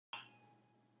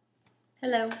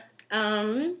Hello.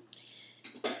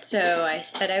 So I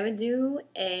said I would do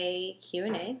a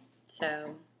Q&A.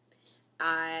 So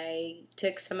I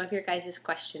took some of your guys'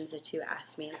 questions that you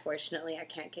asked me. Unfortunately, I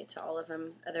can't get to all of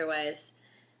them. Otherwise,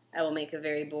 I will make a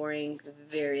very boring,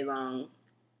 very long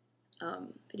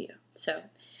video. So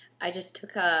I just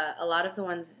took a lot of the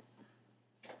ones.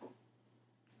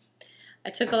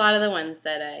 I took a lot of the ones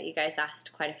that you guys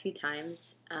asked quite a few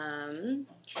times.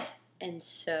 And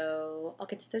so I'll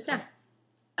get to those now.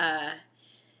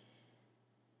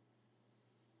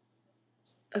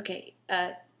 Okay,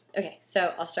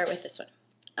 so I'll start with this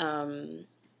one.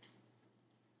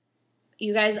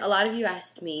 You guys, a lot of you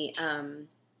asked me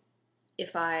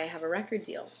if I have a record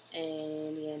deal,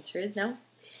 and the answer is no.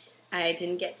 I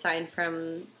didn't get signed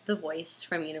from The Voice,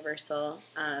 from Universal,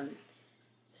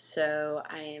 so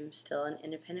I am still an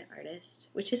independent artist,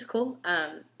 which is cool.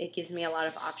 It gives me a lot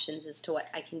of options as to what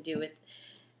I can do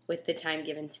with the time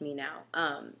given to me now.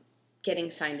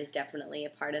 Getting signed is definitely a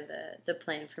part of the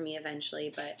plan for me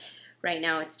eventually, but right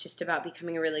now it's just about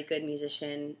becoming a really good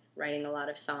musician, writing a lot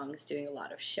of songs, doing a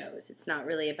lot of shows. It's not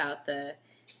really about the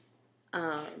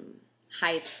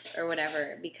hype or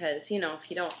whatever, because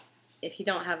if you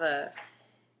don't have a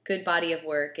good body of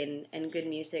work and good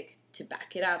music to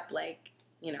back it up,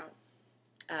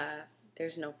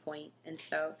 there's no point. And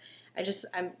so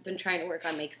I've been trying to work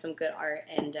on make some good art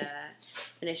and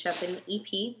finish up an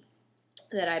EP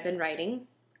that I've been writing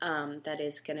that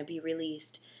is going to be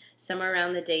released somewhere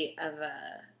around the date of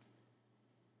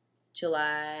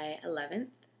July 11th.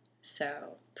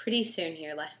 So pretty soon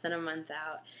here, less than a month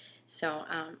out. So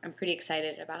I'm pretty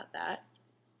excited about that.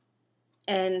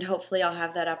 And hopefully I'll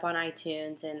have that up on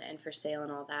iTunes and for sale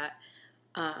and all that.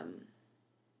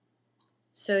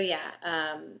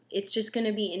 It's just going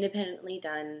to be independently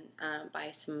done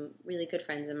by some really good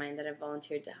friends of mine that have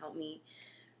volunteered to help me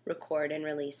record and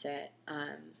release it.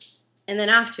 And then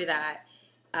after that,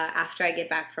 after I get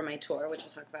back from my tour, which I'll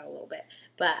talk about a little bit,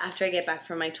 but after I get back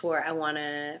from my tour, I want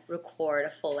to record a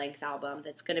full-length album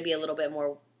that's going to be a little bit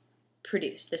more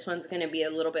produced. This one's going to be a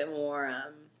little bit more,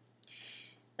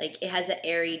 it has an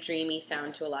airy, dreamy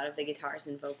sound to a lot of the guitars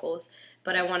and vocals,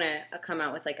 but I want to come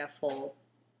out with a full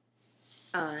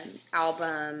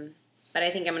album. But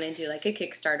I think I'm going to do a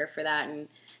Kickstarter for that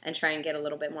and try and get a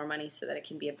little bit more money so that it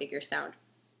can be a bigger sound.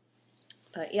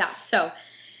 But yeah, so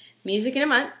music in a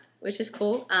month, which is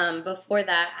cool. Before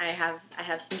that, I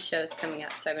have some shows coming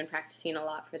up, so I've been practicing a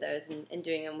lot for those and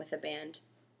doing them with a band.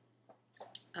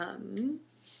 And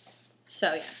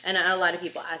a lot of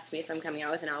people ask me if I'm coming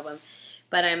out with an album,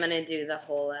 but I'm going to do the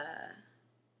whole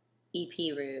EP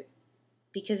route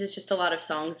because it's just a lot of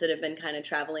songs that have been kind of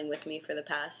traveling with me for the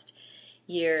past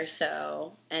year or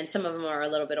so, and some of them are a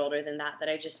little bit older than that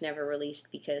I just never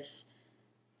released because,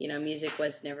 music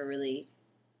was never really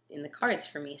in the cards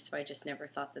for me, so I just never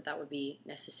thought that would be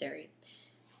necessary.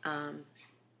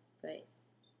 But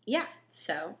yeah,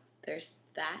 so there's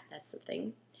that. That's the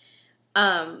thing.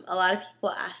 A lot of people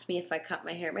asked me if I cut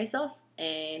my hair myself,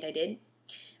 and I did.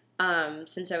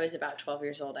 Since I was about 12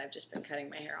 years old, I've just been cutting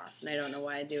my hair off, and I don't know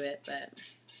why I do it, but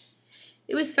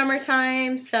it was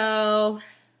summertime, so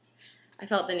I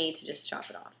felt the need to just chop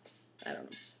it off. I don't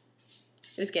know.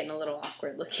 It was getting a little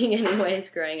awkward looking anyways,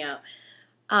 growing out.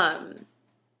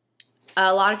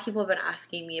 A lot of people have been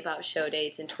asking me about show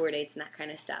dates and tour dates and that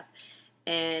kind of stuff.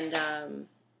 And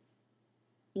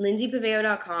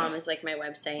LindseyPavao.com is my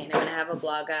website, and I'm going to have a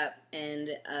blog up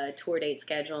and a tour date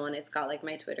schedule, and it's got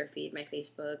my Twitter feed, my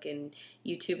Facebook, and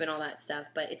YouTube and all that stuff.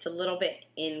 But it's a little bit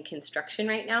in construction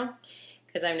right now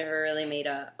because I've never really made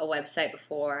a website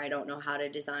before. I don't know how to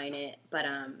design it, but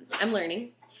I'm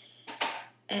learning.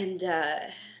 And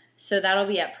so that'll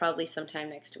be up probably sometime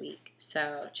next week.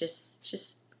 So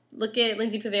just look at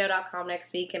LindseyPavao.com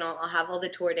next week, and I'll have all the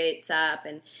tour dates up,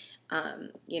 and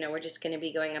we're just going to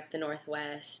be going up the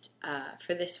Northwest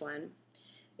for this one.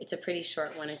 It's a pretty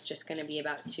short one. It's just going to be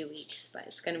about 2 weeks, but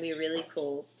it's going to be really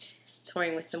cool,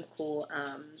 touring with some cool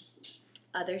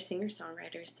other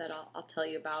singer-songwriters that I'll tell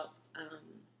you about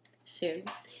soon.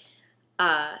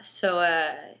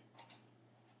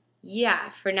 Yeah,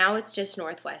 for now it's just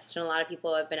Northwest, and a lot of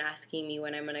people have been asking me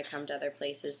when I'm going to come to other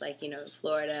places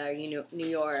Florida or New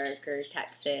York or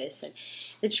Texas. And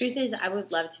the truth is I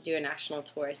would love to do a national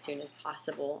tour as soon as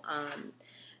possible.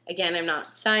 Again, I'm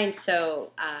not signed,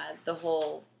 so the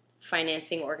whole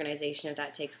financing organization of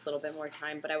that takes a little bit more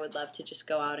time, but I would love to just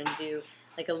go out and do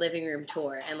a living room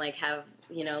tour and have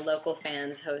local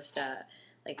fans host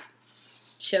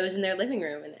shows in their living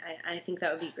room, and I think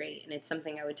that would be great, and it's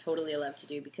something I would totally love to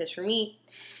do because for me,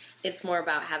 it's more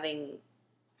about having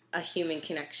a human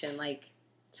connection.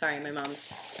 Sorry, my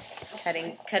mom's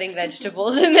cutting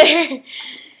vegetables in there.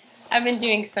 I've been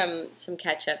doing some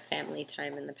catch-up family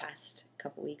time in the past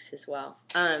couple weeks as well.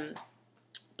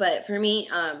 But for me,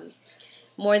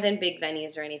 more than big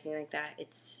venues or anything like that,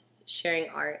 it's sharing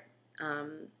art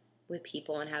with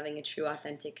people and having a true,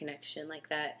 authentic connection like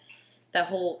that. The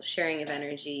whole sharing of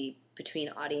energy between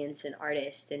audience and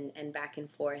artist and back and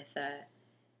forth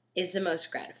is the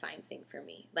most gratifying thing for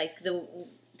me. Like the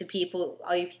people,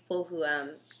 all you people who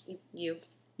you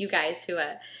guys who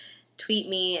tweet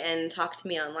me and talk to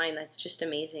me online, that's just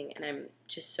amazing, and I'm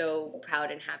just so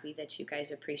proud and happy that you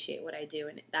guys appreciate what I do,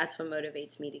 and that's what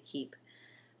motivates me to keep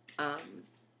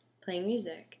playing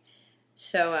music.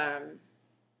 So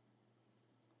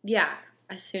yeah,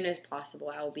 as soon as possible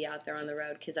I will be out there on the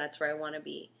road, because that's where I want to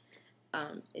be,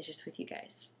 is just with you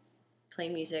guys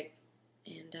playing music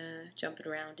and jumping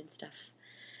around and stuff.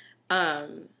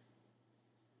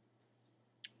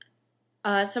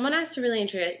 Someone asked a really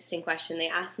interesting question. They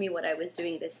asked me what I was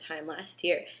doing this time last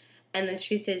year. And the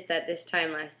truth is that this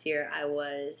time last year I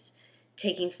was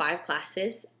taking 5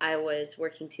 classes. I was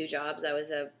working 2 jobs. I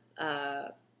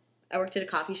worked at a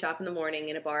coffee shop in the morning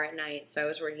and a bar at night. So I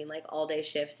was working like all day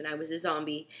shifts, and I was a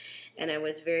zombie. And I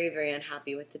was very, very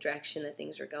unhappy with the direction that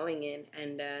things were going in.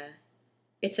 And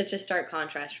it's such a stark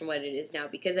contrast from what it is now,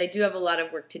 because I do have a lot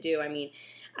of work to do. I mean,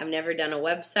 I've never done a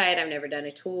website. I've never done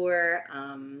a tour.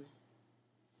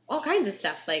 All kinds of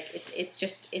stuff. Like it's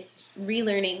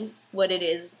relearning what it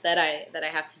is that I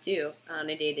have to do on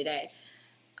a day to day.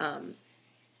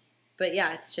 But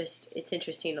yeah, it's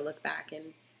interesting to look back,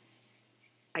 and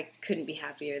I couldn't be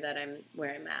happier that I'm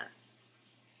where I'm at.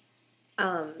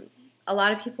 A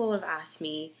lot of people have asked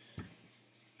me,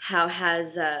 how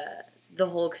has the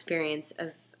whole experience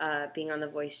of being on The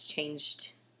Voice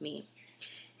changed me?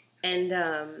 And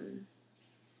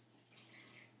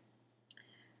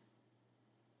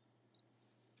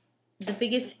the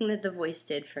biggest thing that The Voice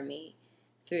did for me,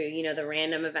 through, you know, the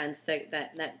random events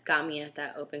that got me at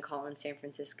that open call in San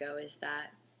Francisco, is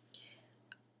that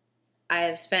I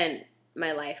have spent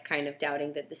my life kind of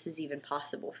doubting that this is even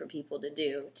possible for people to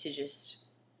do, to just,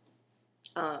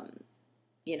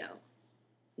 you know,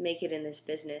 make it in this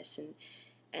business.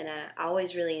 And I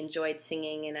always really enjoyed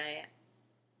singing, and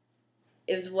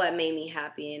it was what made me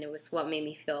happy, and it was what made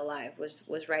me feel alive,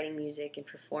 was writing music and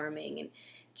performing and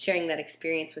sharing that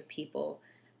experience with people.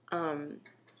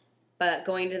 But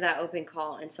going to that open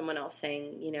call and someone else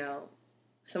saying, you know,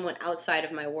 someone outside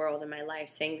of my world and my life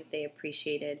saying that they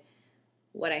appreciated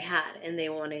what I had and they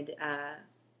wanted,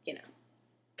 you know,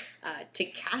 to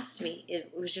cast me,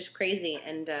 it was just crazy.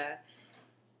 And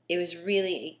it was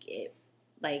really,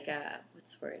 like,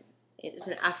 what's the word? It was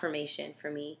an affirmation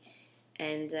for me.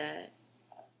 And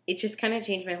it just kind of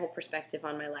changed my whole perspective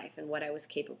on my life and what I was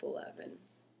capable of. And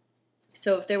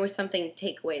so if there was something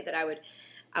takeaway that I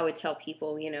would tell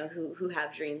people, you know, who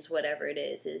have dreams, whatever it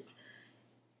is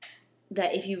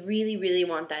that if you really, really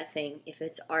want that thing, if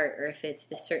it's art or if it's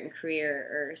this certain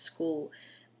career or school,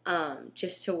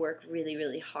 just to work really,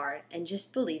 really hard and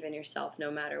just believe in yourself,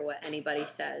 no matter what anybody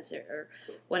says or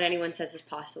what anyone says is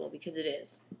possible, because it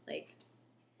is. Like,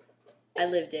 I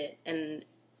lived it, and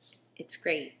it's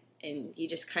great. And you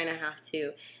just kind of have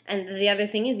to. And the other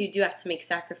thing is, you do have to make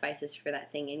sacrifices for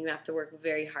that thing, and you have to work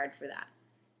very hard for that.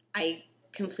 I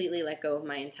completely let go of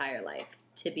my entire life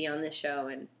to be on this show,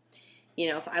 and, you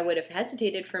know, if I would have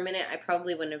hesitated for a minute, I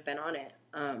probably wouldn't have been on it.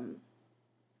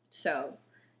 So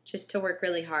just to work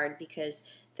really hard, because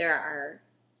there are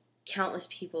countless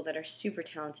people that are super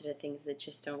talented at things that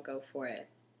just don't go for it,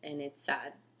 and it's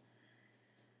sad.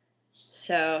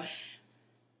 So,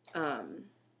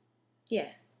 yeah.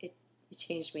 It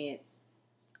changed me.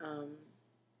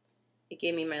 It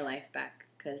gave me my life back,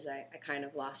 because I kind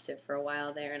of lost it for a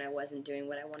while there, and I wasn't doing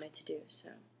what I wanted to do. So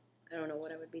I don't know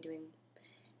what I would be doing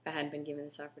if I hadn't been given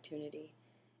this opportunity.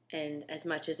 And as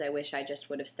much as I wish I just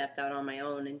would have stepped out on my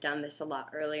own and done this a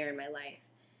lot earlier in my life,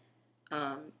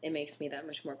 it makes me that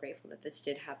much more grateful that this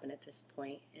did happen at this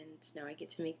point. And now I get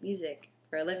to make music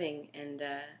for a living. And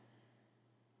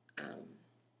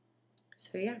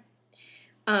so yeah.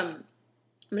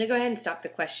 I'm going to go ahead and stop the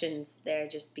questions there,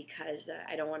 just because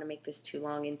I don't want to make this too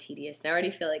long and tedious. And I already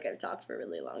feel like I've talked for a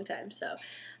really long time. So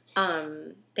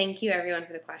thank you, everyone,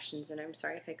 for the questions. And I'm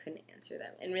sorry if I couldn't answer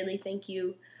them. And really thank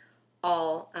you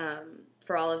all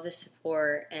for all of the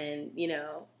support and, you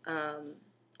know,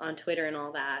 on Twitter and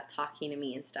all that, talking to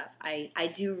me and stuff.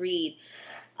 I do read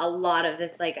a lot of the,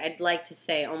 like, I'd like to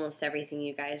say almost everything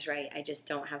you guys write. I just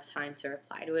don't have time to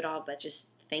reply to it all. But just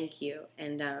thank you.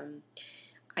 And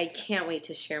I can't wait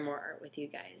to share more art with you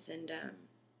guys. And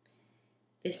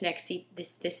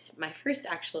this my first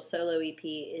actual solo EP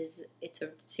it's a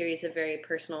series of very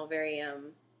personal, very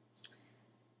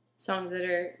songs that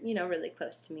are, you know, really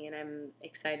close to me, and I'm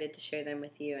excited to share them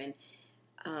with you. And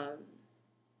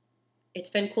it's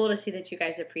been cool to see that you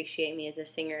guys appreciate me as a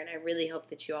singer, and I really hope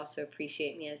that you also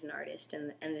appreciate me as an artist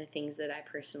and the things that I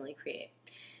personally create.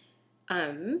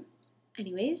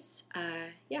 Anyways,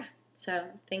 yeah. So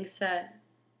thanks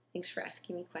for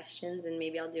asking me questions, and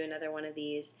maybe I'll do another one of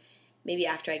these maybe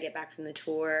after I get back from the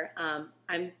tour.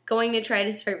 I'm going to try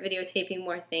to start videotaping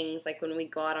more things. Like when we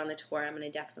go out on the tour, I'm going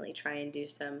to definitely try and do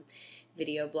some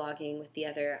video blogging with the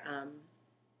other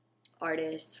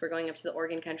artists. We're going up to the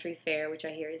Oregon Country Fair, which I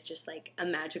hear is just like a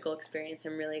magical experience.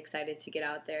 I'm really excited to get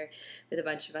out there with a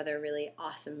bunch of other really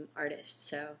awesome artists.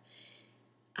 So,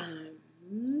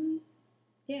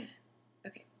 yeah.